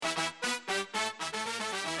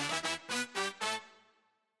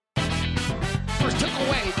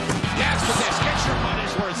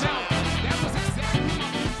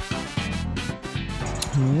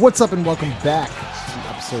What's up and welcome back to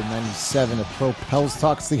episode 97 of Pro Pels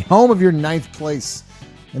Talks, the home of your ninth place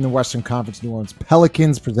in the Western Conference New Orleans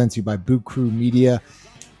Pelicans, presented to you by Boot Crew Media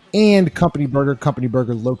and Company Burger. Company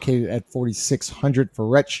Burger located at 4600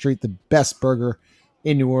 Ferret Street. The best burger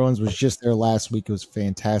in New Orleans. Was just there last week. It was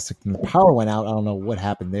fantastic. And the power went out. I don't know what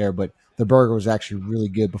happened there, but the burger was actually really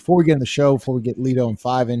good. Before we get in the show, before we get Lito and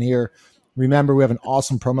Five in here, remember we have an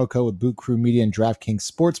awesome promo code with Boot Crew Media and DraftKings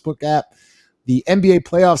Sportsbook app. The NBA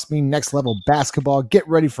playoffs mean next level basketball. Get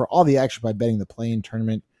ready for all the action by betting the play-in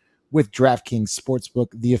tournament with DraftKings Sportsbook,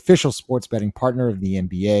 the official sports betting partner of the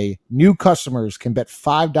NBA. New customers can bet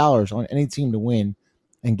 $5 on any team to win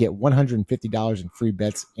and get $150 in free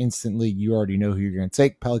bets instantly. You already know who you're going to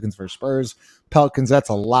take. Pelicans versus Spurs. Pelicans, that's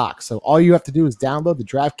a lock. So all you have to do is download the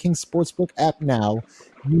DraftKings Sportsbook app now.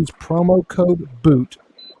 Use promo code BOOT.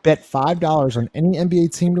 Bet $5 on any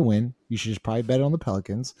NBA team to win. You should just probably bet on the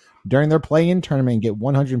Pelicans during their play-in tournament and get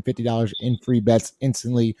 $150 in free bets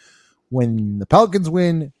instantly. When the Pelicans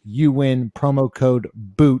win, you win. Promo code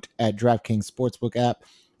BOOT at DraftKings Sportsbook app.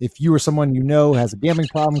 If you or someone you know has a gambling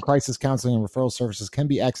problem, crisis counseling and referral services can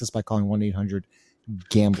be accessed by calling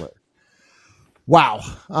 1-800-GAMBLER. Wow.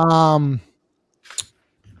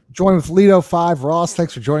 Join with Lito, Five, Ross.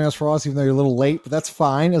 Thanks for joining us, Ross, even though you're a little late, but that's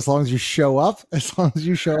fine as long as you show up. As long as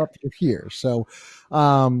you show up, you're here. So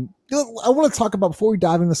I want to talk about, before we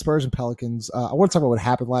dive into the Spurs and Pelicans, I want to talk about what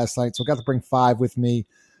happened last night. So I got to bring Five with me.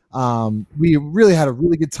 We really had a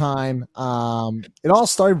really good time. It all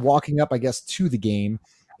started walking up, I guess, to the game,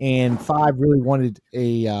 and Five really wanted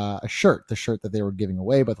a shirt, the shirt that they were giving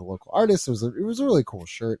away by the local artist. It was a really cool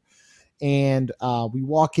shirt. And we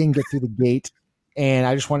walk in, get through the gate, and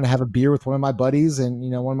I just wanted to have a beer with one of my buddies and,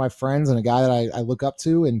 one of my friends and a guy that I look up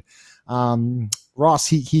to. And Ross,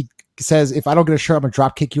 he says, if I don't get a shirt, I'm going to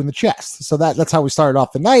drop kick you in the chest. So that's how we started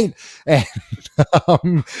off the night. And,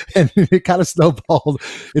 and it kind of snowballed.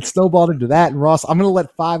 It snowballed into that. And Ross, I'm going to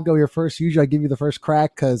let Five go here first. Usually I give you the first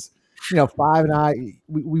crack because, Five and I,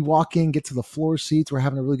 we walk in, get to the floor seats. We're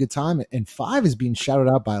having a really good time. And Five is being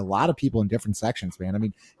shouted out by a lot of people in different sections, man. I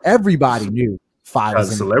mean, everybody knew Five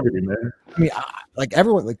was a celebrity, man. I mean,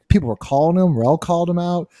 everyone, people were calling him. Rel called him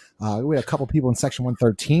out. We had a couple people in section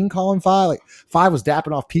 113 calling Five. Five was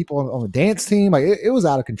dapping off people on the dance team. It was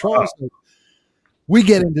out of control. Wow. So we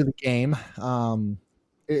get into the game.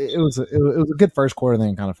 It was a good first quarter, and then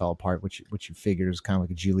it kind of fell apart, which you figured is kind of like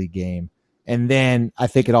a G League game. And then I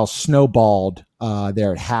think it all snowballed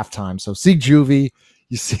there at halftime. So see Juvie.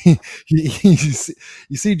 You see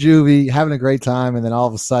Juvie having a great time, and then all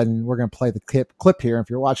of a sudden we're going to play the clip here. If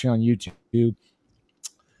you're watching on YouTube, the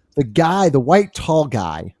white tall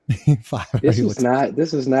guy. This was not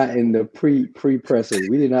in the pre-presser.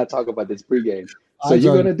 We did not talk about this pregame. So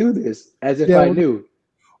you're going to do this as if I knew.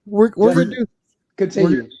 We're going to do.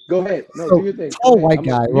 Continue. Go ahead. No, do your thing. Tall white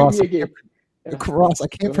guy, Ross. Ross, I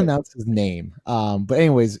can't pronounce his name. But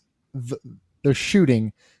anyways, they're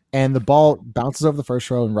shooting. And the ball bounces over the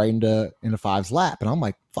first row and right into Five's lap. And I'm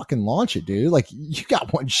like, fucking launch it, dude. You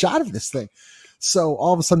got one shot of this thing. So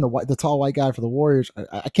all of a sudden, the tall white guy for the Warriors,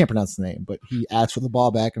 I can't pronounce the name, but he asks for the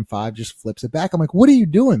ball back and Five just flips it back. I'm like, what are you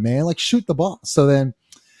doing, man? Shoot the ball. So then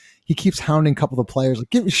he keeps hounding a couple of the players.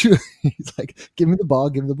 He's like, give me the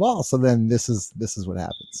ball. So then this is what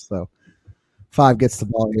happens. So Five gets the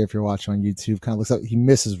ball here. If you're watching on YouTube, kind of looks like he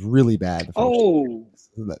misses really bad. Look,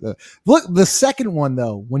 the second one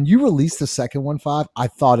though, when you released the second one, Five, I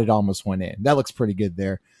thought it almost went in. That looks pretty good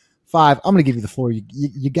there. Five, I'm going to give you the floor.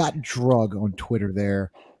 You got drug on Twitter there.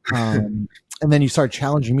 And then you started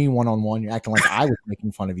challenging me one-on-one. You're acting like I was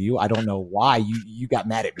making fun of you. I don't know why you got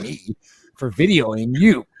mad at me for videoing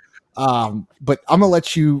you. But I'm going to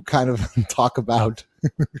let you kind of talk about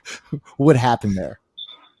what happened there.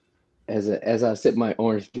 As I sip my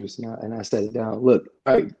orange juice now and I set it down. Look,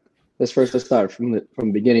 all right, let's start from the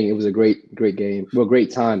beginning. It was a great game. Well,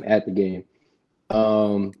 great time at the game.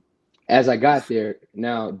 As I got there,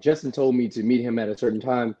 now Justin told me to meet him at a certain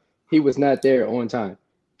time. He was not there on time.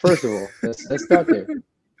 First of all, let's start there.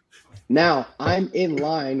 Now I'm in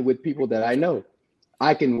line with people that I know.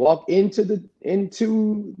 I can walk into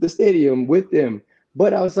the stadium with them,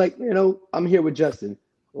 but I was like, I'm here with Justin.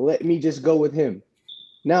 Let me just go with him.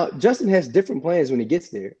 Now Justin has different plans when he gets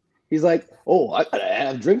there. He's like, oh, I gotta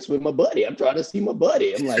have drinks with my buddy. I'm trying to see my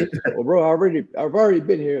buddy. I'm like, well, bro, I've already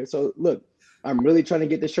been here. So look, I'm really trying to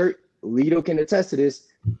get the shirt. Lito can attest to this.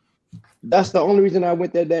 That's the only reason I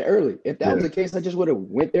went there that early. If that was the case, I just would have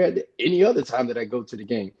went there at any other time that I go to the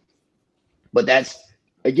game. But that's,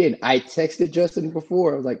 again, I texted Justin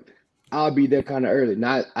before. I was like, I'll be there kind of early.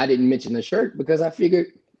 Now, I didn't mention the shirt because I figured,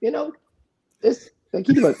 it's like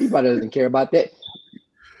he probably doesn't care about that.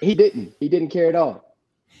 He didn't. He didn't care at all.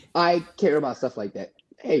 I care about stuff like that.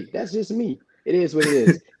 Hey, that's just me. It is what it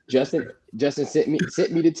is. Justin sent me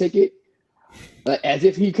the ticket. As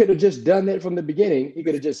if he could have just done that from the beginning. He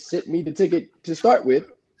could have just sent me the ticket to start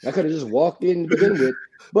with. I could have just walked in to begin with.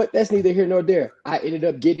 But that's neither here nor there. I ended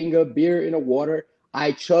up getting a beer and a water.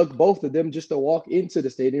 I chugged both of them just to walk into the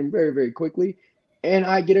stadium very, very quickly. And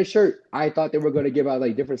I get a shirt. I thought they were going to give out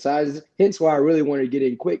like different sizes. Hence why I really wanted to get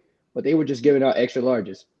in quick. But they were just giving out extra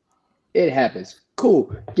larges. It happens.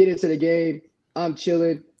 Cool. Get into the game. I'm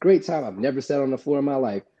chilling. Great time. I've never sat on the floor in my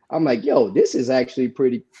life. I'm like, yo, this is actually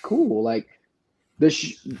pretty cool. Like,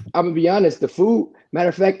 I'm gonna be honest. The food. Matter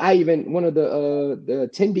of fact, one of the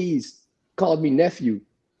attendees called me nephew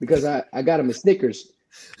because I got him a Snickers.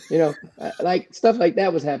 You know, like stuff like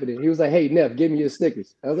that was happening. He was like, "Hey, Neff, give me your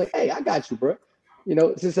Snickers." I was like, "Hey, I got you, bro." You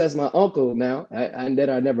know, since that's my uncle now, and that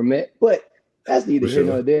I never met, but that's neither here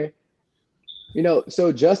nor there. You know,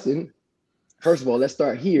 so Justin, first of all, let's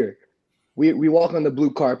start here. We walk on the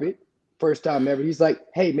blue carpet, first time ever. He's like,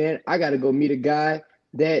 "Hey, man, I got to go meet a guy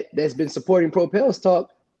that's been supporting Propels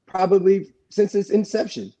Talk probably since its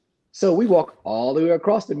inception." So we walk all the way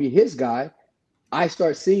across to meet his guy. I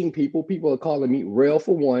start seeing people. People are calling me Rail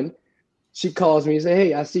for one. She calls me and say,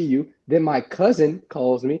 "Hey, I see you." Then my cousin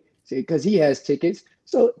calls me because he has tickets.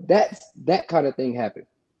 So that kind of thing happened.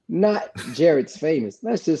 Not Jared's famous.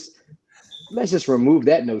 Let's just remove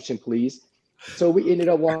that notion, please. So we ended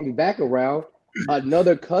up walking back around.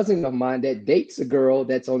 Another cousin of mine that dates a girl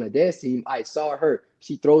that's on the dance team. I saw her.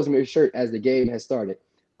 She throws me a shirt as the game has started.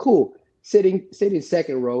 Cool. Sitting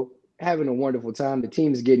second row, having a wonderful time. The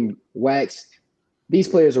team's getting waxed. These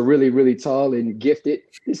players are really, really tall and gifted.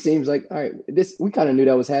 This seems like, all right, we kind of knew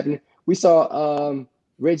that was happening. We saw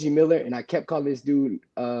Reggie Miller, and I kept calling this dude,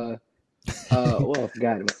 I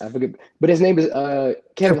forget. But his name is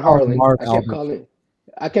Kevin Harlan.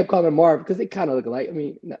 I kept calling him Marv because they kind of look alike. I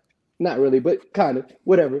mean, not really, but kind of,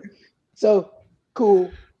 whatever. So, cool.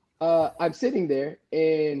 I'm sitting there,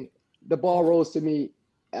 and the ball rolls to me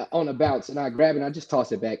on a bounce, and I grab it, and I just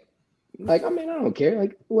toss it back. Like, I mean, I don't care.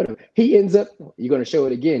 Like, whatever. He ends up, you're going to show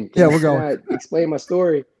it again. We're going. Can I explain my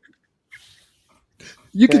story?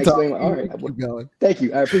 You can talk. All right. Keep going. Thank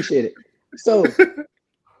you. I appreciate it. So,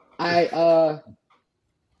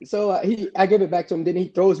 I give it back to him. Then he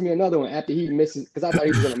throws me another one after he misses, because I thought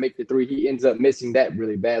he was going to make the three. He ends up missing that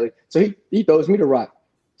really badly. So he throws me the rock.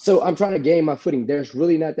 So I'm trying to gain my footing. There's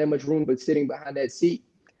really not that much room, but sitting behind that seat,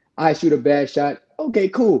 I shoot a bad shot. Okay,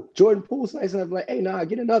 cool. Jordan Poole's nice enough, like, hey, nah,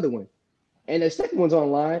 get another one. And the second one's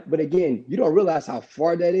online. But again, you don't realize how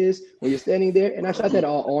far that is when you're standing there. And I shot that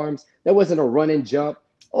all arms. That wasn't a run and jump.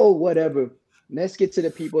 Oh, whatever. Let's get to the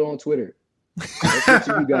people on Twitter. Let's get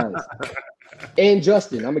to you guys. And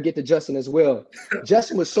Justin. I'm going to get to Justin as well.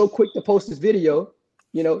 Justin was so quick to post this video.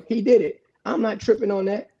 You know, he did it. I'm not tripping on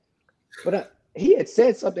that. But he had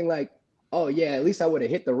said something like, oh, yeah, at least I would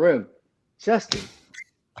have hit the rim. Justin.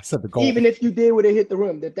 I said the goal. Even if you would have hit the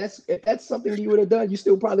rim, if that's something you would have done, you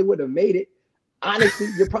still probably would have made it. Honestly,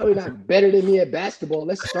 you're probably not better than me at basketball.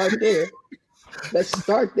 Let's start there.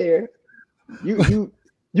 You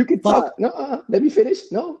can talk. No, let me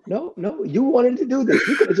finish. No. You wanted to do this.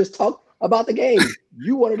 You could have just talked about the game.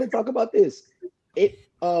 You wanted to talk about this.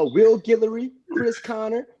 Will Guillory, Chris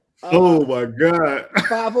Connor. Oh my God.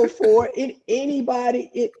 504.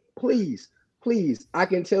 Anybody. Please, I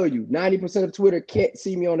can tell you, 90% of Twitter can't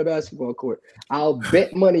see me on the basketball court. I'll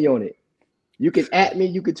bet money on it. You can at me,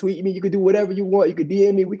 you can tweet me, you can do whatever you want. You can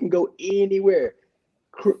DM me. We can go anywhere.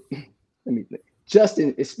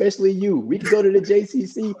 Justin, especially you. We can go to the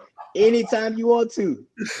JCC anytime you want to.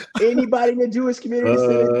 Anybody in the Jewish community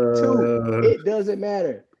center too. It doesn't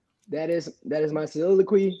matter. That is my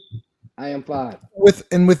soliloquy. I am 5.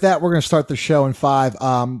 With that, we're going to start the show in 5.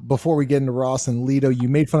 Before we get into Ross and Lito, you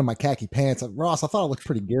made fun of my khaki pants. Ross, I thought it looked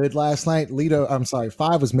pretty good last night.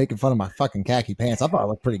 5 was making fun of my fucking khaki pants. I thought it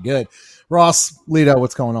looked pretty good. Ross, Lito,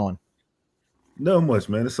 what's going on? Not much,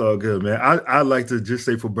 man. It's all good, man. I like to just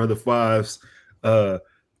say for Brother Fives,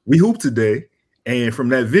 we hooped today, and from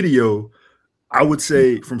that video, I would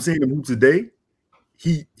say from seeing him hoop today,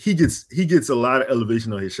 he gets a lot of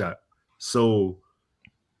elevation on his shot. So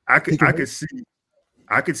I could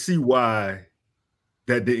see why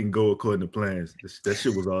that didn't go according to plans. That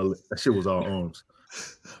shit was all arms.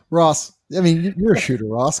 Ross, I mean, you're a shooter,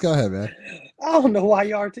 Ross. Go ahead, man. I don't know why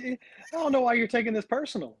you're taking this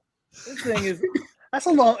personal. This thing is that's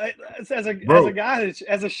a long as a guy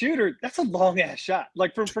as a shooter. That's a long ass shot.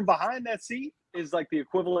 Like from behind that seat is like the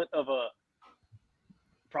equivalent of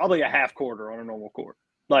probably a half quarter on a normal court.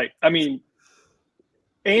 Like, I mean,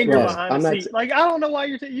 And you're Ross, behind I'm the not. seat. Like I don't know why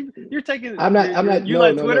you're taking. I'm not. You No,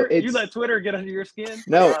 let no, Twitter. no. You let Twitter get under your skin.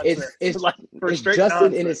 No. Nonsense. It's like for it's straight Justin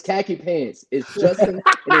nonsense. in his khaki pants. It's Justin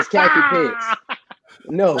in his khaki pants.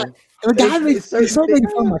 No, The guy it's certain started making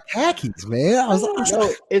things. fun of my khakis, man. I was like,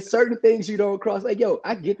 No, it's certain things you don't cross. Like, yo,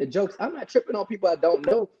 I get the jokes. I'm not tripping on people I don't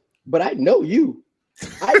know, but I know you.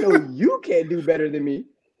 I know you can't do better than me.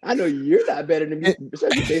 I know you're not better than me,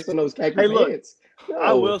 especially based on those khaki pants. No.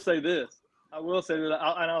 I will say this.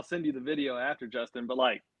 And I'll send you the video after, Justin. But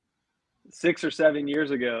like 6 or 7 years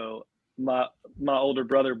ago, my older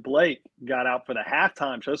brother Blake got out for the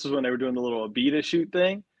halftime show. This is when they were doing the little Abita shoot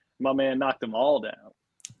thing. My man knocked them all down.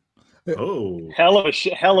 Oh, hell of a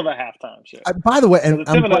halftime show. By the way, and the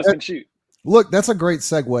Thibodeau's can shoot. Look, that's a great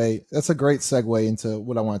segue. That's a great segue into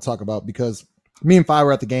what I want to talk about, because me and Fi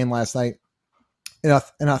were at the game last night, and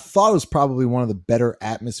I thought it was probably one of the better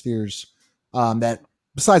atmospheres that,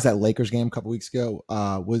 besides that Lakers game a couple weeks ago,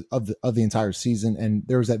 was of the entire season. And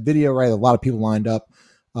there was that video, right? A lot of people lined up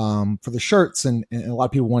for the shirts, and a lot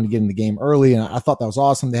of people wanted to get in the game early, and I thought that was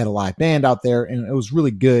awesome. They had a live band out there, and it was really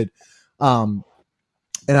good.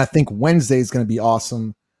 And I think Wednesday is going to be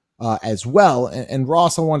awesome as well. And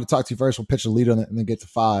Ross, I wanted to talk to you first. We'll pitch a lead on it and then get to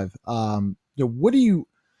five. What do you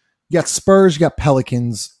got? Spurs, you got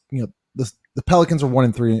Pelicans. The Pelicans are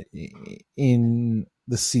 1-3 in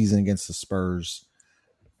the season against the Spurs.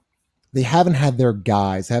 They haven't had their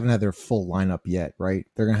guys, haven't had their full lineup yet, right?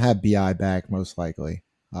 They're going to have BI back most likely.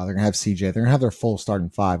 They're going to have CJ. They're going to have their full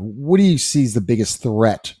starting five. What do you see as the biggest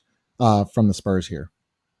threat from the Spurs here?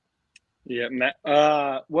 Yeah, Matt.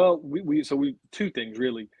 Well, we two things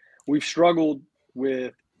really. We've struggled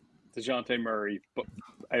with DeJounte Murray, but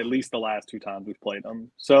at least the last 2 times we've played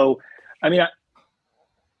him. So, I mean,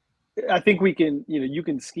 I think we can. You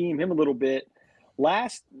can scheme him a little bit.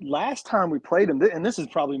 Last time we played him, and this is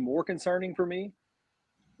probably more concerning for me.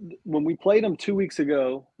 When we played him 2 weeks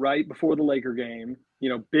ago, right before the Laker game,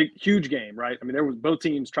 huge game, right? I mean, there was both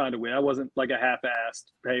teams trying to win. That wasn't like a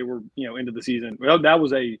half-assed, hey, we're into the season. Well, that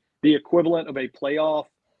was the equivalent of a playoff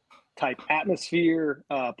type atmosphere,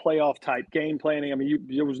 playoff type game planning. I mean,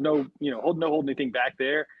 there was no holding anything back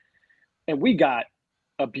there, and we got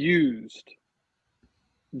abused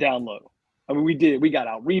down low. I mean, we got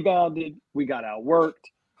out rebounded, we got outworked,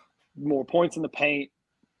 more points in the paint.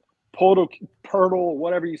 Pirtle,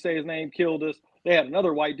 whatever you say his name, killed us. They had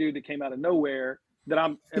another white dude that came out of nowhere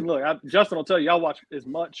Justin will tell you, I watch as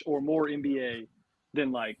much or more NBA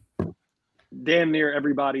than like damn near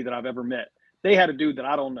everybody that I've ever met. They had a dude that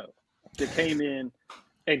I don't know that came in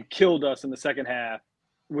and killed us in the second half,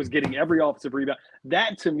 was getting every offensive rebound.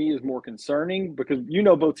 That to me is more concerning, because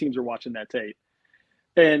both teams are watching that tape.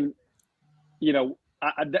 And,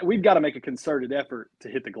 we've got to make a concerted effort to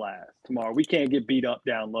hit the glass tomorrow. We can't get beat up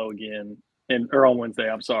down low again, or on Wednesday,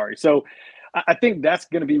 I'm sorry. So I think that's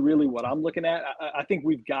going to be really what I'm looking at. I think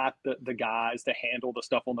we've got the guys to handle the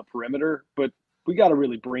stuff on the perimeter, but we got to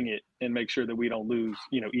really bring it and make sure that we don't lose,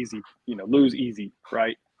 lose easy,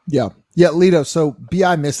 right? Yeah. Lito. So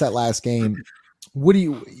BI missed that last game. What do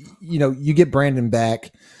you get Brandon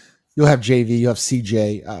back, you'll have JV, you have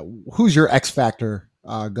CJ. Who's your X factor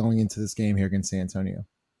going into this game here against San Antonio?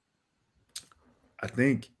 I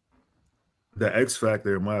think the X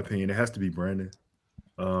factor, in my opinion, it has to be Brandon.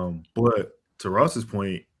 But to Ross's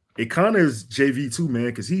point, it kind of is JV too, man,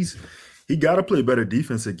 because he got to play better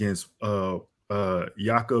defense against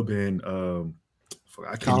Jakob and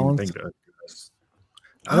I can't even think of that.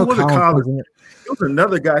 I know Collins. It was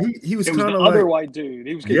another guy. He was kind of like other white dude.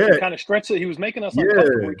 He was kind of stretch it. He was making us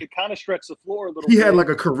uncomfortable. He could kind of stretch the floor a little bit. He had like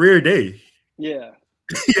a career day. Yeah.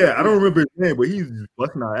 Yeah, I don't remember his name, but he's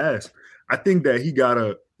busting our ass. I think that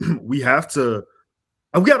we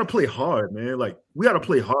gotta play hard, man. Like, we gotta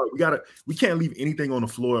play hard. We can't leave anything on the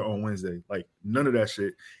floor on Wednesday. Like, none of that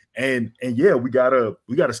shit. And yeah, we gotta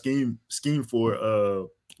scheme for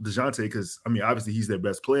DeJounte, because I mean, obviously he's their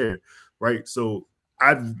best player, right? So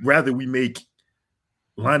I'd rather we make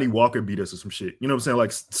Lonnie Walker beat us or some shit. You know what I'm saying?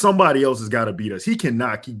 Like, somebody else has got to beat us. He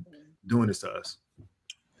cannot keep doing this to us.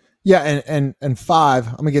 Yeah, and five,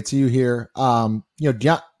 I'm gonna get to you here.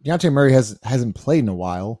 DeJounte Murray hasn't played in a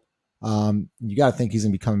while. You got to think he's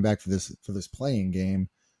gonna be coming back for this playing game.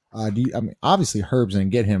 Obviously Herb's gonna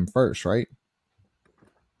get him first, right?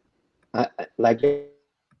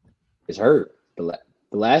 It's Herb. The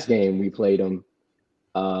last game we played him,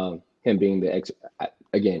 him being the X.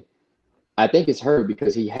 Again, I think it's Herb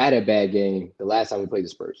because he had a bad game the last time we played the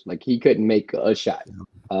Spurs. Like, he couldn't make a shot.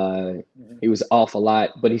 He was off a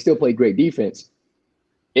lot, but he still played great defense.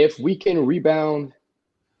 If we can rebound,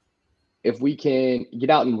 if we can get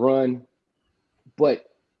out and run, but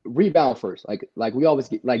rebound first. Like we always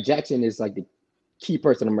get, like Jackson is like the key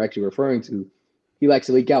person I'm actually referring to. He likes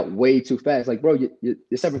to leak out way too fast. Like, bro, you're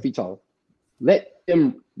 7 feet tall. Let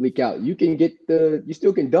them leak out. You can get you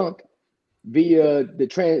still can dunk via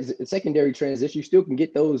the secondary transition. You still can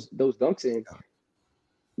get those dunks in.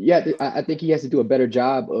 Yeah, I think he has to do a better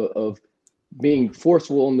job of being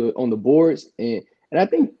forceful on the boards, and I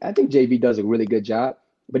think JV does a really good job.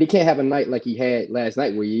 But he can't have a night like he had last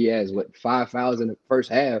night where he has 5 fouls in the first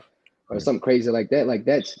half or something crazy like that. Like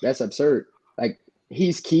that's absurd. Like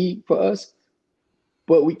he's key for us,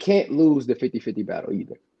 but we can't lose the 50-50 battle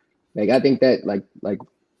either. Like I think that like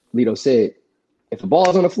Lito said, if the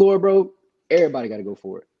ball's on the floor, bro, everybody got to go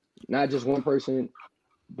for it, not just one person.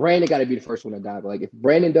 Brandon got to be the first one to dive. Like if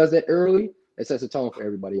Brandon does that early, it sets a tone for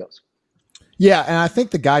everybody else. Yeah, and I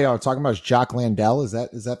think the guy y'all are talking about is Jock Landell. Is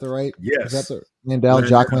that the right? Yes. Is that the Landell?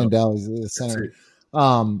 Jock Landell is the center.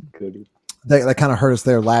 Could be. That kind of hurt us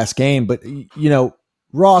their last game, but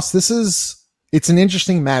Ross, it's an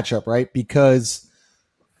interesting matchup, right? Because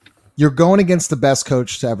you're going against the best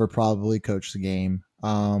coach to ever probably coach the game.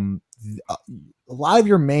 A lot of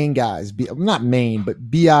your main guys, not main,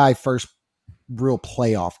 but BI first real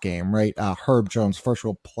playoff game, right? Herb Jones first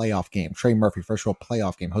real playoff game. Trey Murphy first real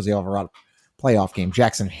playoff game. Jose Alvarado playoff game.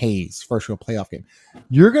 Jackson Hayes first real playoff game.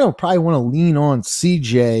 You're gonna probably want to lean on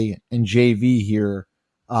CJ and JV here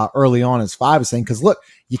early on, as Five is saying, because look,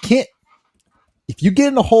 you can't. If you get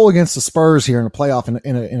in a hole against the Spurs here in a playoff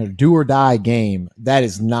in a do or die game, that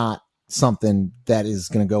is not something that is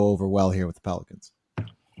going to go over well here with the Pelicans.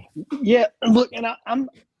 Yeah, look, and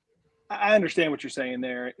I understand what you're saying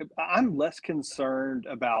there. I'm less concerned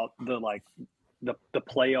about the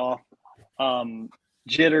playoff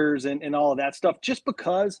jitters and all of that stuff, just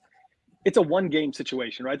because it's a 1-game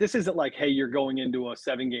situation, right? This isn't like, hey, you're going into a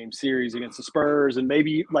 7-game series against the Spurs, and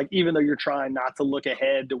maybe like even though you're trying not to look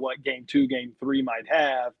ahead to what game 2, game 3 might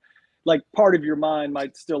have, like part of your mind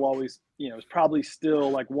might still always, is probably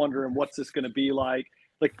still like wondering what's this going to be like.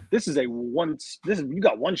 Like you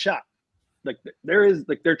got one shot. Like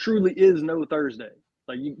there truly is no Thursday.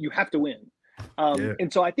 Like you have to win.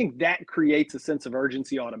 And so I think that creates a sense of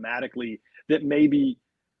urgency automatically that maybe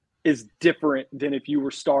is different than if you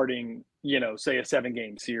were starting, say a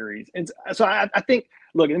 7-game series. And so I think,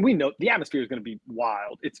 look, and we know the atmosphere is going to be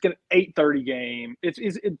wild. It's going to 8:30 game.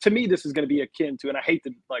 To me, this is going to be akin to, and I hate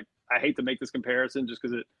to make this comparison just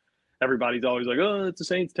because everybody's always like, oh, it's a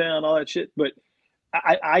Saints town, all that shit. But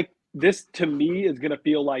this to me is going to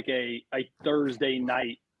feel like a Thursday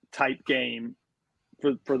night type game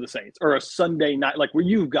for the Saints, or a Sunday night, like where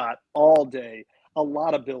you've got all day, a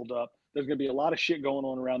lot of build up. There's going to be a lot of shit going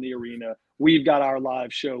on around the arena. We've got our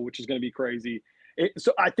live show, which is going to be crazy.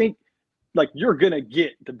 So I think like you're going to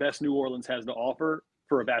get the best New Orleans has to offer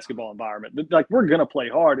for a basketball environment. Like we're going to play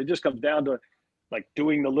hard. It just comes down to like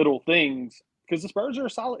doing the little things, because the Spurs are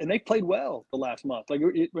solid and they played well the last month. Like,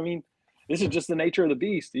 this is just the nature of the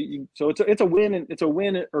beast. So it's a win, and it's a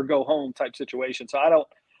win or go home type situation. So I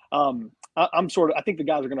think the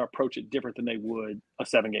guys are going to approach it different than they would a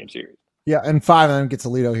 7-game series. Yeah, and Five, and then get to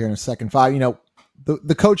Lito here in a second. Five,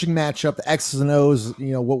 the coaching matchup, the X's and O's,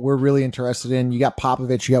 what we're really interested in. You got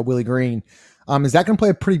Popovich, you got Willie Green. Is that going to play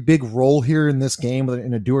a pretty big role here in this game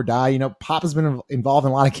in a do or die? Pop has been involved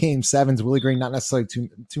in a lot of game 7s. Willie Green, not necessarily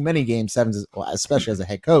too many game 7s, especially as a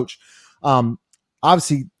head coach.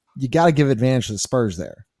 Obviously, you got to give advantage to the Spurs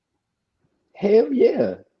there. Hell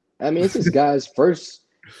yeah! I mean, it's this guy's first,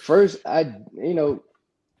 crack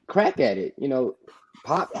at it.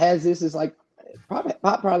 Pop has this. Is like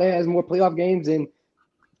Pop probably has more playoff games than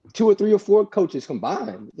 2 or 3 or 4 coaches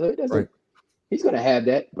combined. So it doesn't. Right. He's going to have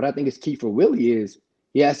that, but I think it's key for Willie is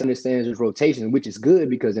he has to understand his rotation, which is good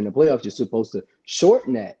because in the playoffs you're supposed to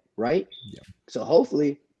shorten that, right? Yeah. So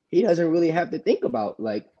hopefully he doesn't really have to think about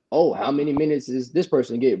like, oh, how many minutes is this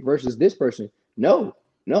person get versus this person? No.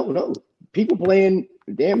 People playing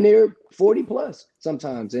damn near 40 plus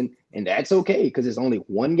sometimes, and that's okay because it's only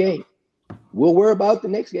 1 game. We'll worry about the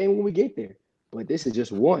next game when we get there, but this is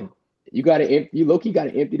just 1. You low-key got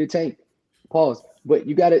to empty the tank. Pause. But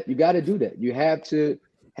you got to do that. You have to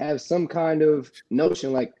have some kind of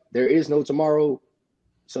notion like there is no tomorrow,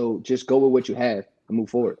 so just go with what you have and move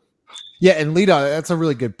forward. Yeah, and Lito, that's a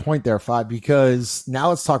really good point there, Five, because now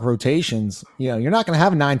let's talk rotations. You're not going to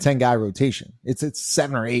have a 9-10 guy rotation. It's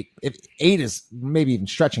 7 or 8. If 8 is maybe even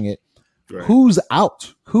stretching it. Right. Who's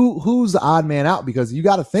out? Who's the odd man out? Because you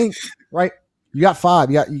got to think, right? You got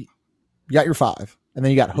 5. You got your 5, and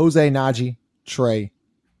then you got Jose, Najee, Trey,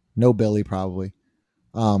 no Billy probably.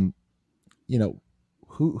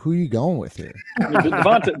 Who are you going with here? I mean,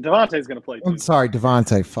 Devontae's going to play too. I'm sorry,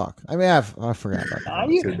 Devontae. Fuck. I mean, I forgot about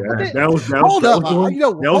that. That was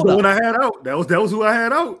the one I had out. That was who I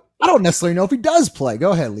had out. I don't necessarily know if he does play.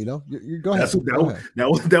 Go ahead, Lito. You go ahead.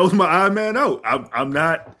 That was my odd man out. I'm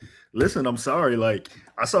not. Listen, I'm sorry. Like,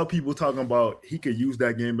 I saw people talking about he could use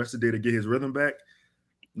that game yesterday to get his rhythm back.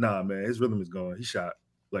 Nah, man, his rhythm is gone. He shot.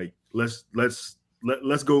 Like, let's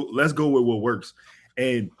go with what works.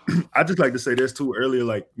 And I just like to say this too. Earlier,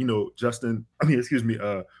 like, you know,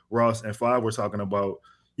 Ross and Five were talking about,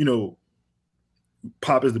 you know,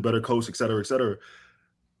 Pop is the better coach, et cetera, et cetera.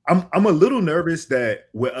 I'm a little nervous that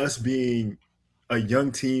with us being a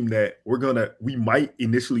young team that we might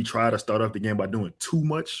initially try to start off the game by doing too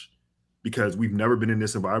much because we've never been in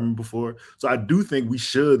this environment before. So I do think we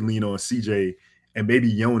should lean on CJ and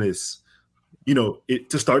maybe Jonas, you know,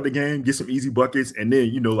 to start the game, get some easy buckets, and then,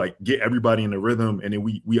 you know, like get everybody in the rhythm, and then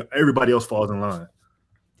we everybody else falls in line.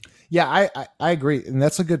 Yeah, I agree, and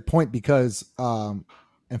that's a good point because and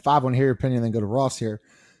Five, want to hear your opinion, then go to Ross here,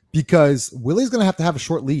 because Willie's going to have a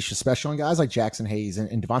short leash, especially on guys like Jackson Hayes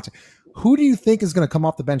and Devontae. Who do you think is going to come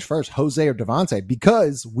off the bench first, Jose or Devontae?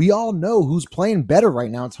 Because we all know who's playing better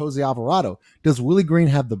right now. It's Jose Alvarado. Does Willie Green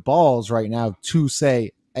have the balls right now to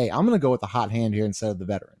say, hey, I'm going to go with the hot hand here instead of the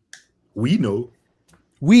veteran? We know,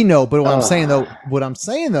 but what I'm saying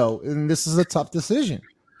though, and this is a tough decision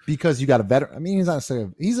because you got a veteran. I mean, he's not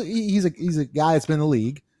necessarily he's a guy that's been in the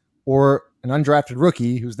league, or an undrafted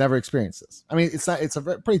rookie who's never experienced this. I mean, it's a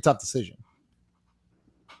pretty tough decision.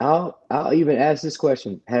 I'll even ask this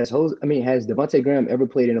question: Has Devontae Graham ever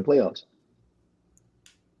played in the playoffs?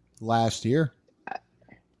 Last year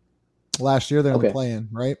they're in the play-in,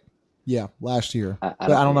 right? Yeah, last year. I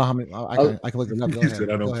don't know how many. I can look it up.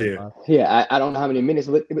 I don't care. Yeah, I don't know how many minutes,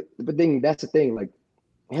 but that's the thing. Like,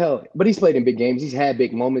 hell, but he's played in big games. He's had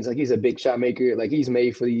big moments. Like, he's a big shot maker. Like, he's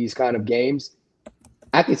made for these kind of games.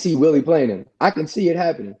 I can see Willie playing him. I can see it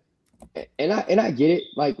happening, and I get it.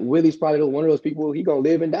 Like, Willie's probably one of those people. He gonna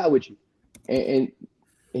live and die with you, and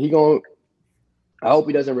he gonna. I hope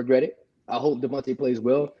he doesn't regret it. I hope Devontae plays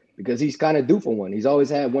well because he's kind of due for one. He's always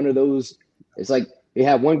had one of those. It's like. He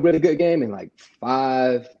had one really good game and like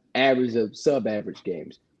 5 average of sub-average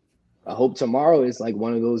games. I hope tomorrow is like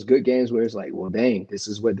one of those good games where it's like, well, dang, this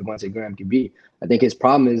is what Devontae Graham can be. I think his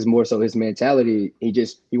problem is more so his mentality.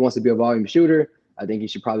 He wants to be a volume shooter. I think he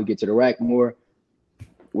should probably get to the rack more.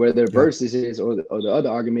 Where the versus is, or the other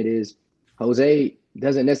argument is, Jose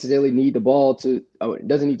doesn't necessarily need the ball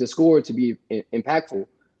doesn't need to score to be impactful.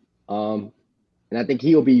 And I think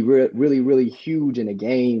he'll be really, really huge in a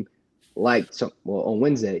game. On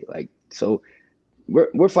Wednesday, so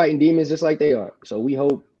we're fighting demons just like they are. So we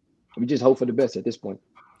just hope for the best at this point.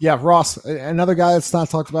 Yeah, Ross, another guy that's not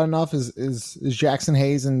talked about enough is Jackson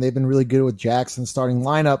Hayes, and they've been really good with Jackson starting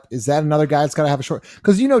lineup. Is that another guy that's got to have a short?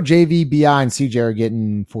 Because you know JV, BI, and CJ are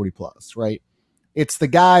getting 40 plus, right? It's the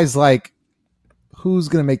guys like who's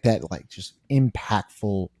going to make that like just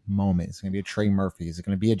impactful moment. It's going to be a Trey Murphy. Is it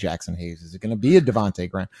going to be a Jackson Hayes? Is it going to be a Devontae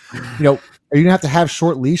Graham? You know, are you going to have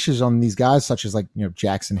short leashes on these guys such as like, you know,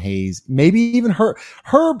 Jackson Hayes, maybe even Herb,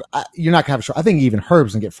 you're not going to have a short. I think even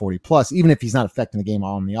Herb's going to get 40 plus, even if he's not affecting the game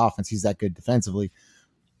on the offense. He's that good defensively.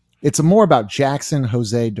 It's more about Jackson,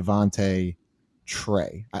 Jose, Devontae,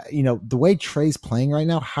 Trey. You know, the way Trey's playing right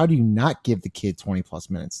now, how do you not give the kid 20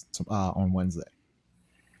 plus minutes on Wednesday?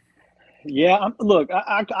 Yeah, look,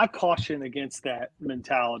 I caution against that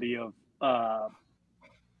mentality of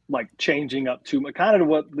like changing up too much. Kind of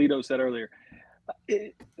what Lito said earlier,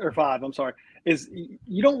 or Five. I'm sorry. Is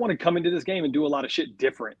you don't want to come into this game and do a lot of shit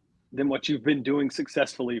different than what you've been doing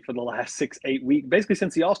successfully for the last 6-8 weeks, basically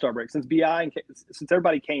since the All-Star break, since BI and since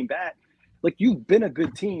everybody came back. Like, you've been a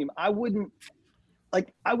good team. I would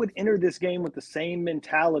enter this game with the same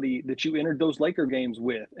mentality that you entered those Laker games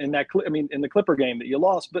with, and in the Clipper game that you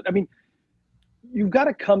lost. But I mean, you've got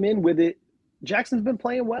to come in with it. Jackson's been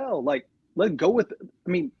playing well. Like, let's go with it. I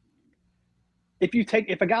mean,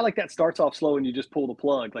 if a guy like that starts off slow and you just pull the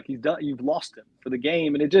plug, like he's done, you've lost him for the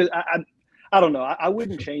game. And it just, I don't know. I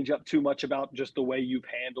wouldn't change up too much about just the way you've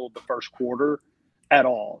handled the first quarter at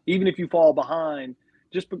all. Even if you fall behind,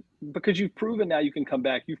 just because you've proven now you can come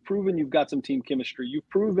back. You've proven you've got some team chemistry. You've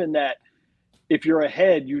proven that if you're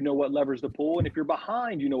ahead, you know what levers to pull. And if you're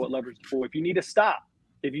behind, you know what levers to pull. If you need a stop,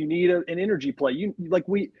 if you need an energy play,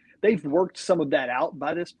 they've worked some of that out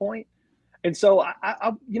by this point. And so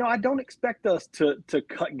I don't expect us to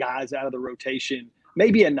cut guys out of the rotation.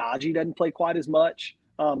 Maybe a Najee doesn't play quite as much,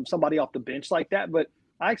 somebody off the bench like that, but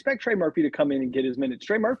I expect Trey Murphy to come in and get his minutes.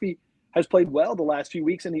 Trey Murphy has played well the last few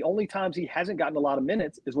weeks, and the only times he hasn't gotten a lot of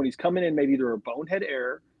minutes is when he's coming in maybe either a bonehead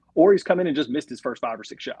error or he's come in and just missed his first 5 or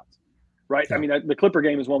 6 shots. Right. Yeah. I mean, the Clipper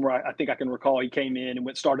game is one where I think I can recall he came in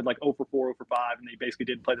and started like 0 for 4, 0 for 5, and they basically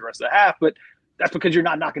didn't play the rest of the half. But that's because you're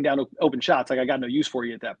not knocking down open shots. Like, I got no use for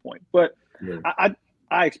you at that point. But I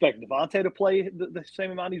expect Devontae to play the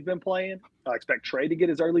same amount he's been playing. I expect Trey to get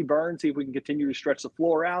his early burn, see if we can continue to stretch the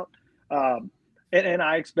floor out. And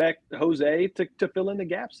I expect Jose to fill in the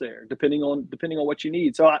gaps there, depending on what you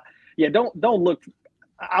need. So, don't look –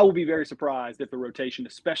 I will be very surprised if the rotation,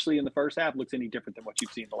 especially in the first half, looks any different than what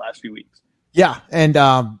you've seen the last few weeks. Yeah, and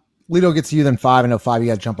Lito gets to you then 5. I know 5, you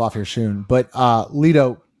got to jump off here soon. But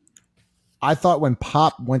Lito, I thought when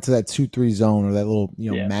Pop went to that 2-3 zone or that little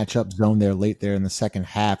matchup zone there late there in the second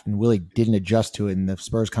half and Willie didn't adjust to it and the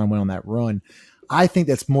Spurs kind of went on that run, I think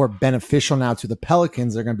that's more beneficial now to the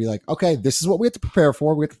Pelicans. They're going to be like, okay, this is what we have to prepare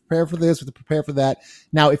for. We have to prepare for this. We have to prepare for that.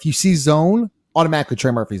 Now, if you see zone, automatically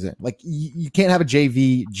Trey Murphy's in. Like, you can't have a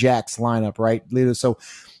JV Jax lineup, right, Lito? So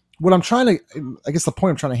what I'm trying to, I guess the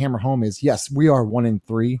point I'm trying to hammer home is, yes, we are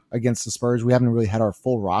 1-3 against the Spurs. We haven't really had our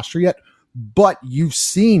full roster yet, but you've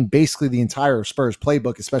seen basically the entire Spurs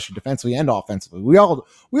playbook, especially defensively and offensively. We all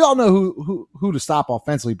know who to stop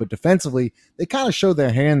offensively, but defensively, they kind of showed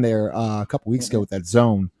their hand there a couple weeks ago with that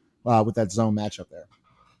zone matchup there.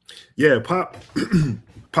 Yeah, Pop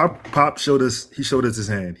showed us. He showed us his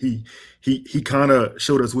hand. He kind of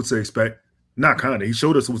showed us what to expect. Not kind of. He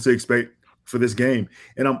showed us what to expect for this game.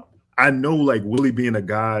 And I know, like, Willie being a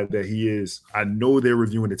guy that he is, I know they're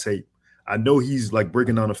reviewing the tape. I know he's like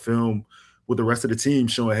breaking down a film with the rest of the team,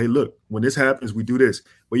 showing, hey, look, when this happens, we do this.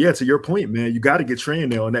 But yeah, to your point, man, you got to get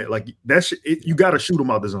trained there on that. Like, you got to shoot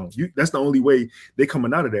them out the zone. That's the only way they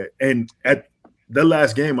coming out of that. And at the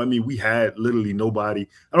last game, I mean, we had literally nobody.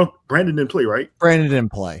 Brandon didn't play, right? Brandon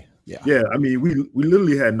didn't play. Yeah. Yeah. I mean, we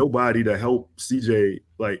literally had nobody to help CJ,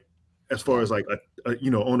 like, as far as like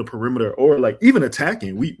on the perimeter or like even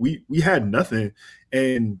attacking. We had nothing.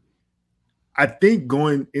 And I think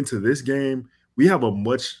going into this game, we have a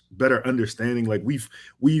much better understanding. Like, we took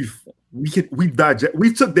the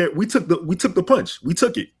punch. We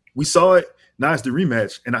took it. We saw it. Now it's the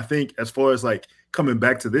rematch. And I think as far as like coming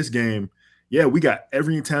back to this game, yeah, we got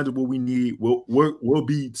every intangible we need. We'll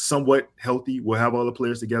be somewhat healthy. We'll have all the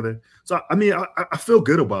players together. So, I mean, I feel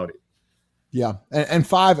good about it. Yeah. And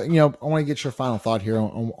 5, I want to get your final thought here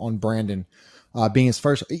on Brandon being his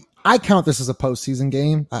first. I count this as a postseason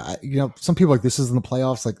game. Some people are like, this is in the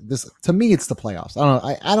playoffs. Like, this, to me, it's the playoffs.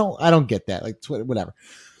 I don't get that. Like, whatever.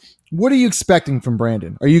 What are you expecting from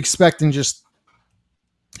Brandon? Are you expecting just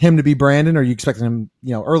him to be Brandon? Or are you expecting him,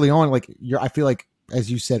 early on? Like, I feel like,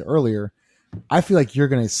 as you said earlier, I feel like you're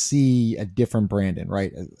going to see a different Brandon,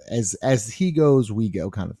 right? As he goes, we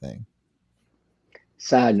go kind of thing.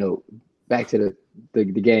 Side note, back to the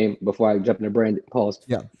game before I jump into Brandon. Pause.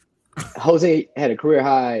 Yeah. Jose had a career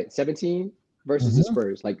high 17 versus the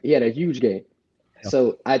Spurs. Like, he had a huge game. Yeah.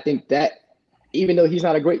 So I think that even though he's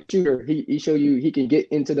not a great shooter, he showed you he can get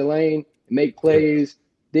into the lane, make plays,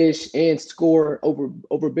 dish, and score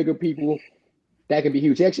over bigger people. That can be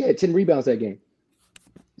huge. He actually had 10 rebounds that game.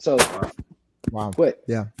 So, wow. But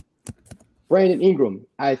yeah, Brandon Ingram,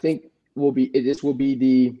 I think this will be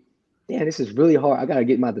the. Damn, this is really hard. I gotta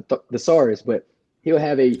get my thesaurus, but he'll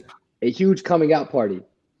have a huge coming out party.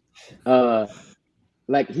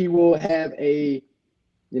 Like, he will have it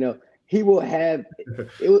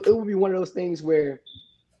will be one of those things where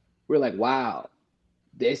we're like, wow,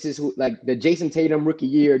 this is like the Jason Tatum rookie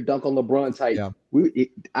year dunk on LeBron type. Yeah.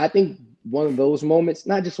 I think one of those moments,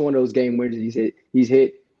 not just one of those game winners he's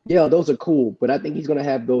hit. Yeah, those are cool, but I think he's gonna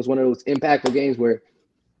have one of those impactful games where,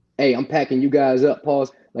 hey, I'm packing you guys up.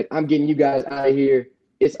 Pause. Like, I'm getting you guys out of here.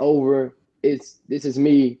 It's over. This is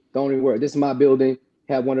me. Don't even worry. This is my building.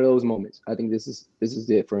 Have one of those moments. I think this is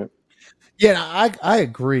it for him. Yeah, I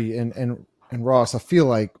agree. And Ross, I feel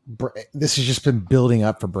like this has just been building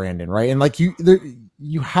up for Brandon, right? And like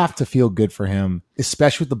you have to feel good for him,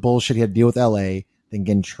 especially with the bullshit he had to deal with LA, then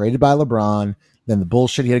getting traded by LeBron, then the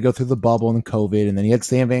bullshit he had to go through the bubble and COVID, and then he had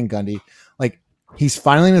Stan Van Gundy. Like, he's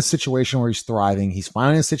finally in a situation where he's thriving. He's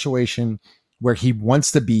finally in a situation where he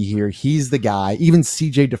wants to be here. He's the guy. Even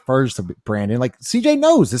CJ defers to Brandon. Like, CJ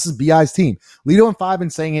knows this is BI's team. Lito and 5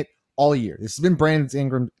 been saying it all year. This has been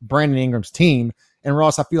Brandon Ingram's team. And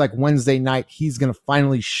Ross, I feel like Wednesday night, he's going to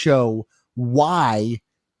finally show why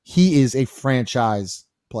he is a franchise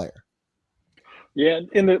player. Yeah,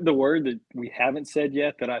 and the word that we haven't said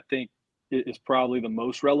yet that I think is probably the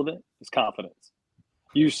most relevant is confidence.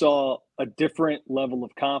 You saw a different level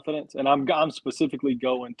of confidence, and I'm specifically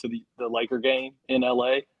going to the Laker game in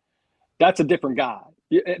LA. That's a different guy.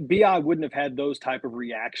 BI wouldn't have had those type of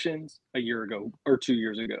reactions a year ago or 2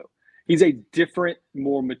 years ago. He's a different,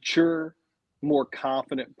 more mature, more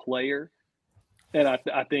confident player. And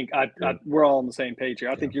I think we're all on the same page here.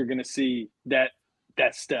 I think you're going to see that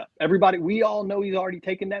step. Everybody, we all know he's already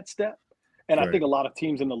taken that step. And I think a lot of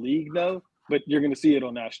teams in the league know, but you're going to see it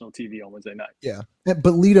on national TV on Wednesday night. Yeah. But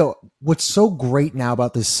Lito, what's so great now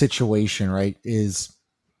about this situation, right, is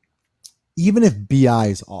even if BI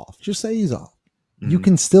is off, just say he's off, you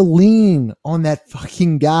can still lean on that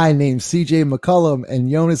fucking guy named CJ McCollum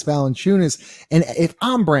and Jonas Valanciunas. And if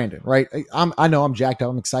I'm Brandon, right, I know I'm jacked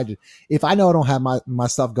up, I'm excited. If I know I don't have my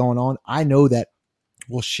stuff going on, I know that,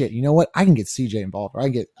 well, shit, you know what? I can get CJ involved, or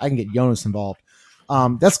I can get Jonas involved.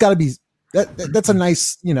 That's got to be that's a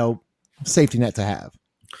nice, safety net to have.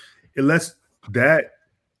 It lets that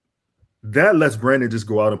lets Brandon just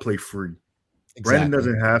go out and play free. Exactly. Brandon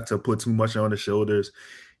doesn't have to put too much on his shoulders.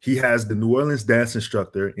 He has the New Orleans dance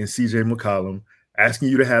instructor in CJ McCollum asking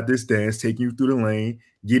you to have this dance, taking you through the lane,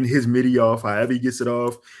 getting his midi off, however he gets it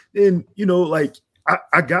off. Then,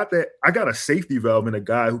 I got that. I got a safety valve in a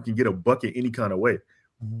guy who can get a bucket any kind of way.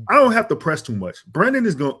 Mm-hmm. I don't have to press too much. Brandon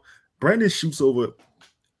shoots over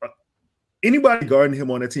anybody guarding him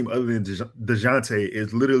on that team other than DeJounte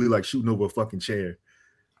is literally like shooting over a fucking chair.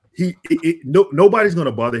 Nobody's going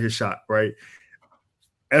to bother his shot, right?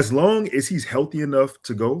 As long as he's healthy enough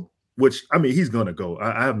to go, which, I mean, he's going to go.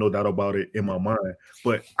 I have no doubt about it in my mind.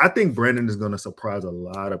 But I think Brandon is going to surprise a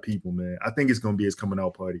lot of people, man. I think it's going to be his coming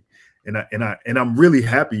out party. And I'm really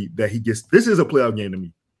happy that he gets – this is a playoff game to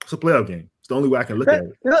me. It's a playoff game. It's the only way I can look at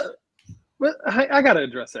it. But I got to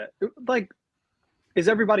address that. Like, is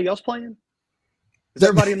everybody else playing? Is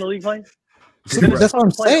everybody in the league playing? That's what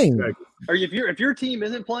I'm saying. Or if your team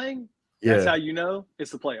isn't playing, that's how you know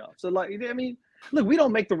it's the playoffs. So, like, I mean – look, we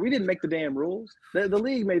didn't make the damn rules. The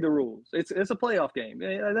league made the rules. It's a playoff game.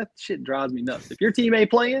 That shit drives me nuts. If your team ain't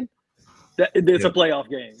playing, it's a playoff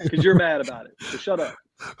game because you're mad about it. So shut up.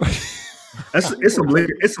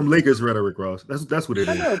 It's some Lakers rhetoric, Ross. That's what it is.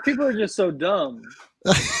 I know people are just so dumb.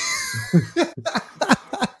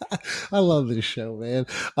 I love this show, man.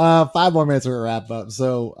 5 more minutes to wrap up.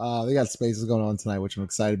 So they got spaces going on tonight, which I'm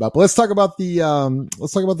excited about. But let's talk about we'll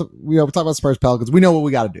talk about Spurs Pelicans. We know what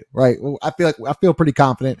we got to do, right? I feel pretty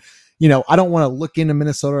confident. I don't want to look into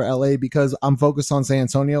Minnesota or LA because I'm focused on San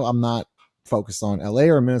Antonio. I'm not focused on LA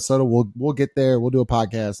or Minnesota. We'll get there. We'll do a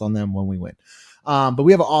podcast on them when we win. But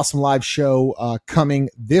we have an awesome live show coming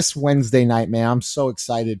this Wednesday night, man. I'm so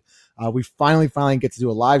excited. We finally get to do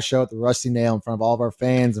a live show at the Rusty Nail in front of all of our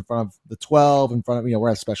fans, in front of the 12, in front of, we're going to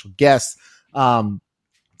have special guests.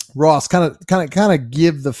 Ross, kind of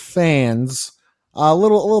give the fans a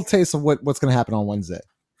little taste of what's going to happen on Wednesday.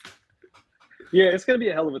 Yeah, it's going to be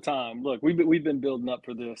a hell of a time. Look, we've been building up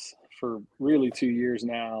for this for really 2 years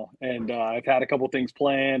now, and I've had a couple things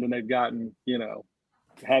planned, and they've gotten,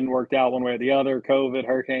 hadn't worked out one way or the other, COVID,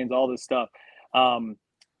 hurricanes, all this stuff.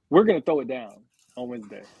 We're going to throw it down on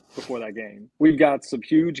Wednesday before that game. We've got some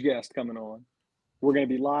huge guests coming on. We're going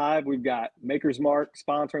to be live. We've got Maker's Mark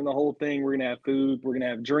sponsoring the whole thing. We're going to have food. We're going to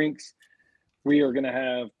have drinks. We are going to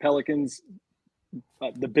have Pelicans,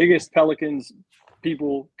 the biggest Pelicans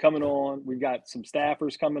people coming on. We've got some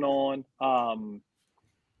staffers coming on.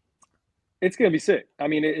 It's going to be sick. I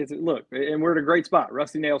mean, look, and we're at a great spot.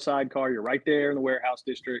 Rusty Nail Sidecar. You're right there in the warehouse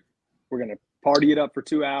district. We're going to party it up for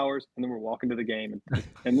 2 hours, and then we're walking to the game,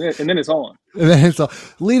 and then it's on. And then it's on.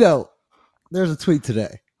 Lito, there's a tweet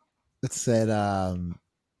today that said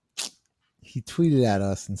he tweeted at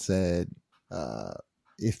us and said,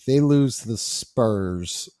 if they lose to the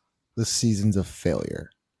Spurs, the season's a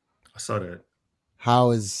failure. I saw that.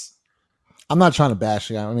 I'm not trying to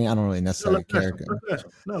bash you. I mean, I don't really necessarily care. Let's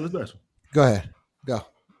bash him. Go ahead. Go.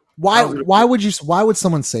 Why would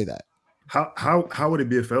someone say that? How would it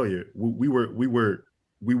be a failure? We were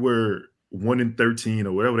 1-13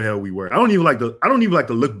 or whatever the hell we were. I don't even like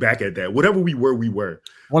to look back at that. Whatever we were.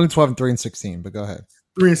 1-12 and 3-16. But go ahead.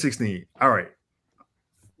 3-16. All right.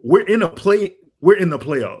 We're in the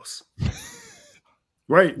playoffs.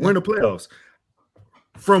 Right? We're in the playoffs.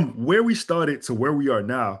 From where we started to where we are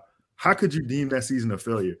now, how could you deem that season a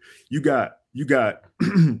failure? You got guys.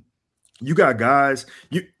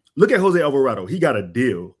 You look at Jose Alvarado. He got a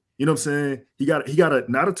deal. You know what I'm saying? He got a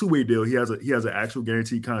not a two-way deal. He has an actual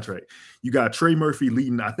guaranteed contract. You got Trey Murphy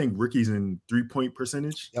leading, I think, rookies in 3-point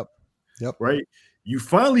percentage. Yep. Right? You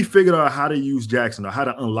finally figured out how to use Jackson or how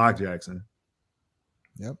to unlock Jackson.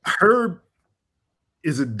 Yep. Herb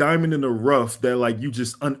is a diamond in the rough that like you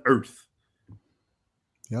just unearth.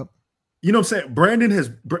 Yep. You know what I'm saying? Brandon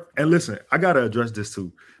has, and listen, I gotta address this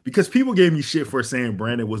too because people gave me shit for saying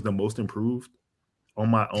Brandon was the most improved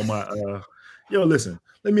on my Yo, listen,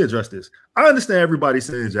 let me address this. I understand everybody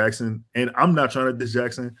saying Jackson, and I'm not trying to diss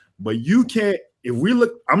Jackson, but you can't, if we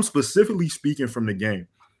look, I'm specifically speaking from the game.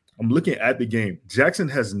 I'm looking at the game. Jackson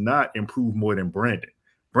has not improved more than Brandon.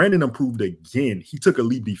 Brandon improved again. He took a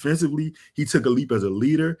leap defensively. He took a leap as a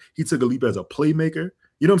leader. He took a leap as a playmaker.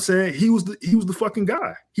 You know what I'm saying? He was the fucking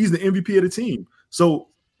guy. He's the MVP of the team. So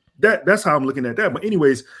that's how I'm looking at that. But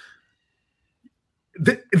anyways,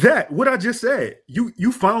 that what I just said,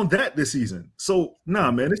 you found that this season. So nah,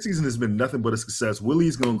 man, this season has been nothing but a success.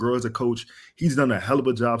 Willie's gonna grow as a coach. He's done a hell of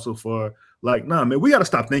a job so far. Like, nah, man, we gotta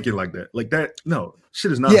stop thinking like that. Like that, no,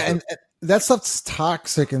 shit is not. Yeah, and that stuff's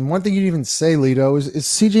toxic. And one thing you didn't even say, Lito, is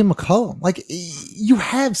CJ McCollum. Like, you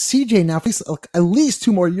have CJ now for like at least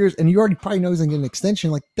 2 more years, and you already probably know he's gonna get an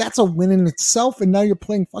extension. Like, that's a win in itself. And now you're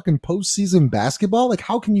playing fucking postseason basketball. Like,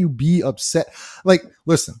 how can you be upset? Like,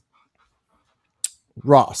 listen.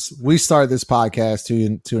 Ross, we started this podcast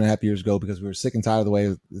 2.5 years ago because we were sick and tired of the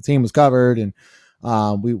way the team was covered, and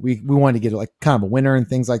we wanted to get like kind of a winner and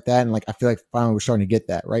things like that. And like I feel like finally we're starting to get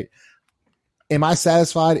that right. Am I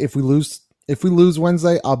satisfied if we lose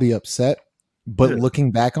Wednesday? I'll be upset. But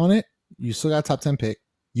looking back on it, you still got a top 10 pick.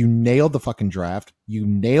 You nailed the fucking draft. You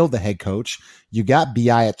nailed the head coach. You got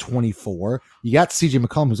BI at 24. You got CJ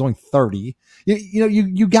McCollum, who's only 30.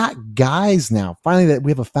 You got guys now. Finally, that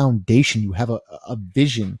we have a foundation. You have a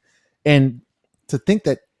vision. And to think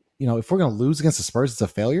that, if we're going to lose against the Spurs, it's a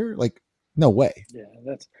failure. Like, no way.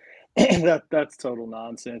 Yeah, that's total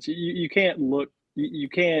nonsense. You can't look. You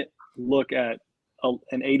can't look at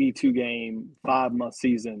an 82 game 5-month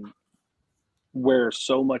season where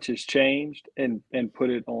so much has changed and put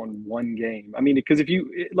it on one game. I mean, because if you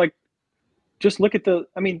just look at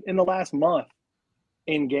in the last month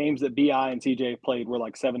in games that BI and TJ played were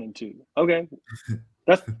like 7-2. Okay.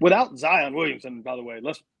 That's without Zion Williamson, by the way.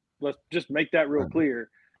 Let's just make that real clear.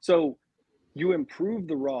 So you improve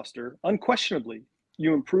the roster, unquestionably.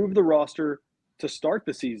 You improve the roster to start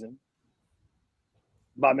the season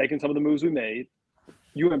by making some of the moves we made.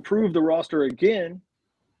 You improve the roster again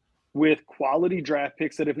with quality draft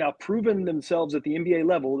picks that have now proven themselves at the NBA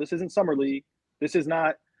level. This isn't Summer League. This is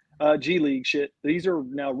not G League shit. These are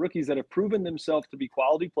now rookies that have proven themselves to be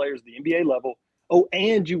quality players at the NBA level. Oh,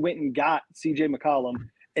 and you went and got CJ McCollum.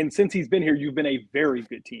 And since he's been here, you've been a very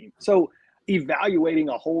good team. So evaluating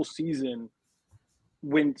a whole season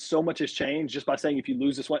when so much has changed just by saying if you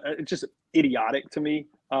lose this one, it's just idiotic to me.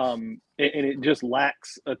 And it just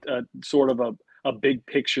lacks a sort of a big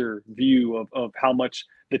picture view of how much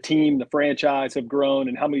the team, the franchise have grown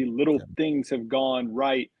and how many little things have gone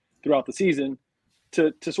right throughout the season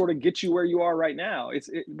to sort of get you where you are right now. It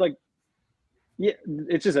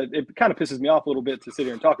kind of pisses me off a little bit to sit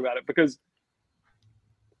here and talk about it because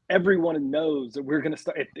everyone knows that we're going to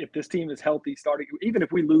start, if this team is healthy starting, even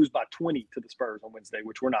if we lose by 20 to the Spurs on Wednesday,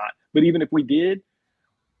 which we're not, but even if we did,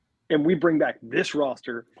 and we bring back this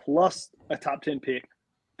roster plus a top 10 pick,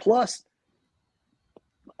 plus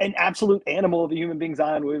an absolute animal of a human being,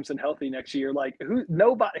 Zion Williamson, healthy next year. Like we're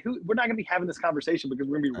not going to be having this conversation because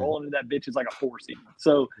we're going to be rolling into that bitch as like a 4 seed.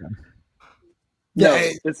 So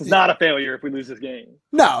this is not a failure if we lose this game.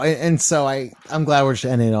 No. And so I'm glad we're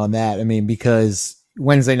ending on that. I mean, because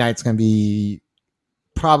Wednesday night's going to be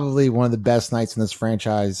probably one of the best nights in this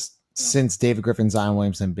franchise since David Griffin, Zion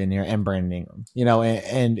Williamson been here, and Brandon Ingram,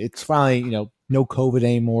 and it's finally, no COVID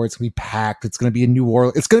anymore. It's going to be packed. It's going to be in New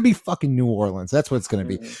Orleans. It's going to be fucking New Orleans. That's what it's going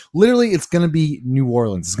to be. Literally, it's going to be New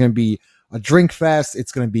Orleans. It's going to be a drink fest.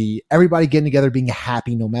 It's going to be everybody getting together, being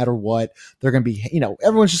happy no matter what. They're going to be,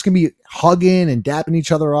 everyone's just going to be hugging and dapping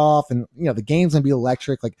each other off. And, the game's going to be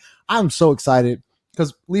electric. Like, I'm so excited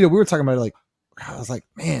because, Lito, we were talking about it, like, I was like,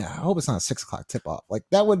 man, I hope it's not a 6:00 tip off. Like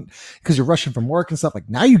that would, because you're rushing from work and stuff. Like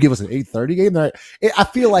now you give us an 8:30 game. I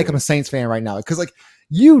feel like I'm a Saints fan right now because like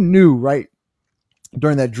you knew right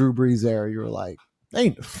during that Drew Brees era, you were like,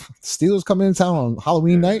 hey, Steelers coming in town on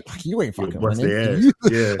Halloween night. Like you ain't fucking winning.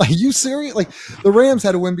 Like you serious? Like the Rams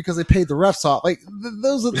had to win because they paid the refs off. Like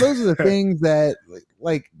those are the things that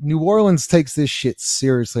like New Orleans takes this shit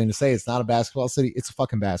seriously. And to say it's not a basketball city, it's a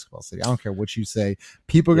fucking basketball city. I don't care what you say.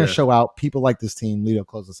 People are gonna show out. People like this team. Lito,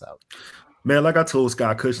 close us out. Man, like I told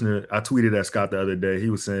Scott Kushner, I tweeted at Scott the other day. He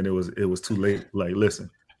was saying it was too late. Like, listen,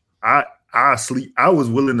 I sleep. I was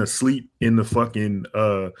willing to sleep in the fucking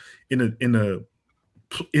in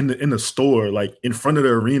the store, like in front of the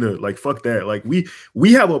arena. Like fuck that. Like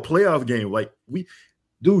we have a playoff game. Like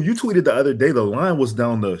dude, you tweeted the other day the line was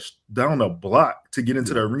down the block to get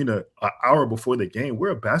into the arena an hour before the game. We're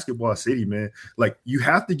a basketball city, man. Like you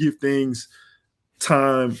have to give things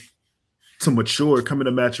time to mature, come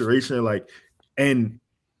into maturation. Like, and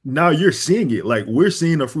now you're seeing it. Like, we're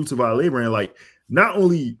seeing the fruits of our labor, and like not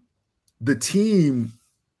only the team,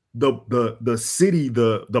 the city,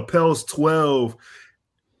 the Pels 12.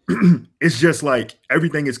 It's just like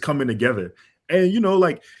everything is coming together, and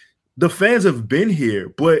like the fans have been here,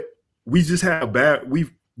 but we just have the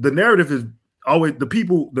narrative is always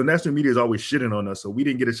the national media is always shitting on us, so we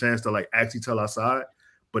didn't get a chance to like actually tell our side.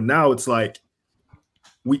 But now it's like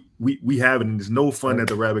we have it, and there's no fun that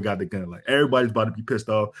the rabbit got the gun. Like, everybody's about to be pissed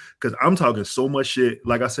off because I'm talking so much shit.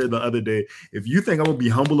 Like I said the other day, if you think I'm gonna be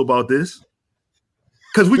humble about this,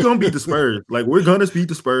 because we're gonna beat the Spurs. Like, we're gonna beat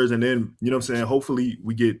the Spurs, and then what I'm saying, hopefully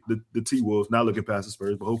we get the T-Wolves. Not looking past the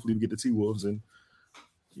Spurs, but hopefully we get the T-Wolves, and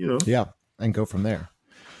yeah, and go from there.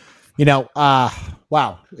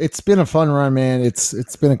 Wow, it's been a fun run, man.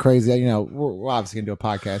 It's been a crazy. We're obviously gonna do a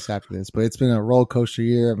podcast after this, but it's been a roller coaster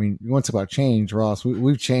year. I mean, you want to talk about change, Ross?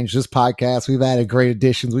 We've changed this podcast. We've added great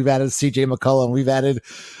additions. We've added CJ McCollum. We've added,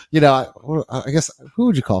 I guess, who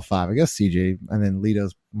would you call 5? I guess CJ, and then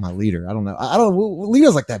Lito's my leader. I don't know.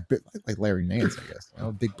 Lito's like that, like Larry Nance, I guess.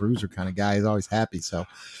 Big bruiser kind of guy. He's always happy. So,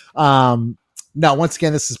 no, once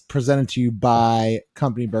again, this is presented to you by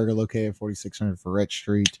Company Burger, located at 4600 Ferret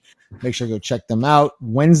Street. Make sure to go check them out.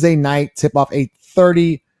 Wednesday night, tip off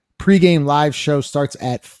 8:30. Pre-game live show starts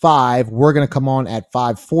at 5. We're going to come on at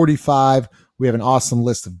 5:45. We have an awesome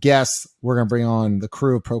list of guests. We're going to bring on the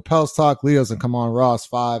crew of Pro Pels Talk. Leo's going to come on. Ross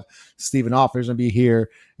 5. Stephen Offner's going to be here.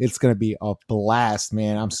 It's going to be a blast,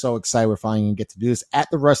 man. I'm so excited we're finally going to get to do this at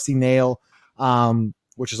the Rusty Nail,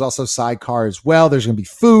 which is also Sidecar as well. There's going to be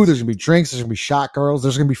food. There's going to be drinks. There's going to be shot girls.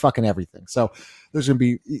 There's going to be fucking everything. So there's going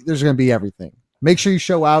to be everything. Make sure you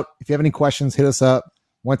show out. If you have any questions, hit us up.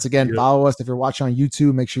 Once again, follow us. If you're watching on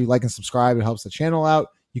YouTube, make sure you like and subscribe. It helps the channel out.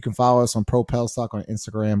 You can follow us on Pro Pels Talk on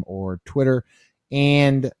Instagram or Twitter.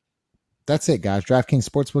 And that's it, guys. DraftKings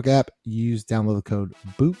Sportsbook app. Download the code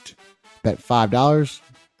BOOT. Bet $5.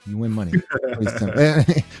 You win money.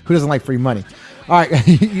 Who doesn't like free money? All right.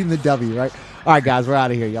 Eating the W, right? All right, guys. We're out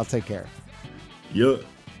of here. Y'all take care. Yep.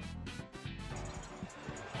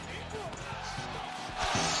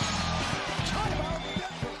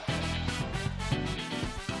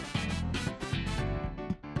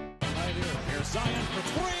 Zion for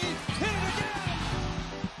 3, hit it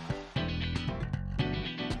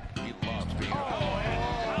again! He loves being how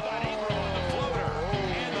about Ingram on the floater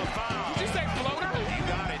and the foul? Did you say floater? You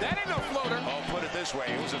got it. That ain't no floater. Oh, put it this way,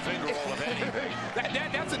 it was a finger roll of anything.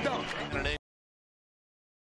 That's a dunk.